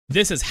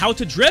This is how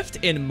to drift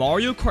in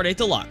Mario Kart 8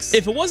 Deluxe.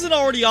 If it wasn't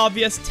already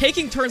obvious,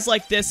 taking turns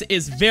like this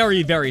is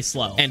very, very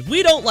slow. And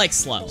we don't like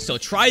slow, so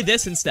try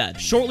this instead.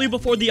 Shortly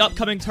before the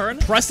upcoming turn,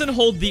 press and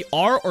hold the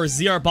R or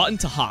ZR button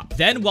to hop.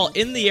 Then, while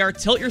in the air,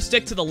 tilt your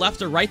stick to the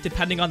left or right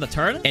depending on the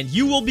turn, and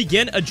you will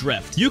begin a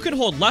drift. You can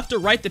hold left or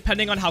right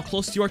depending on how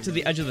close you are to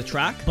the edge of the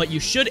track, but you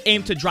should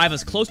aim to drive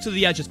as close to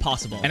the edge as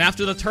possible. And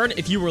after the turn,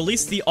 if you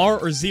release the R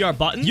or ZR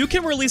button, you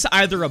can release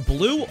either a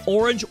blue,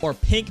 orange, or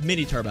pink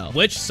mini turbo,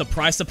 which,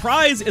 surprise,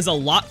 surprise, is a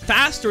lot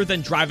faster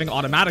than driving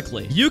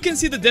automatically. You can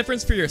see the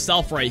difference for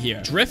yourself right here.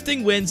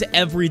 Drifting wins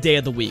every day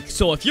of the week.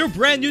 So if you're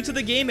brand new to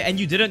the game and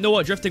you didn't know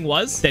what drifting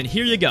was, then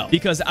here you go.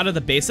 Because out of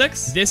the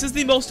basics, this is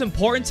the most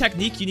important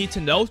technique you need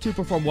to know to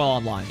perform well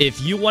online. If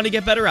you want to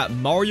get better at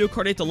Mario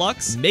Kart 8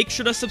 Deluxe, make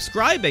sure to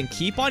subscribe and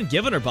keep on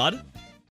giving her, bud.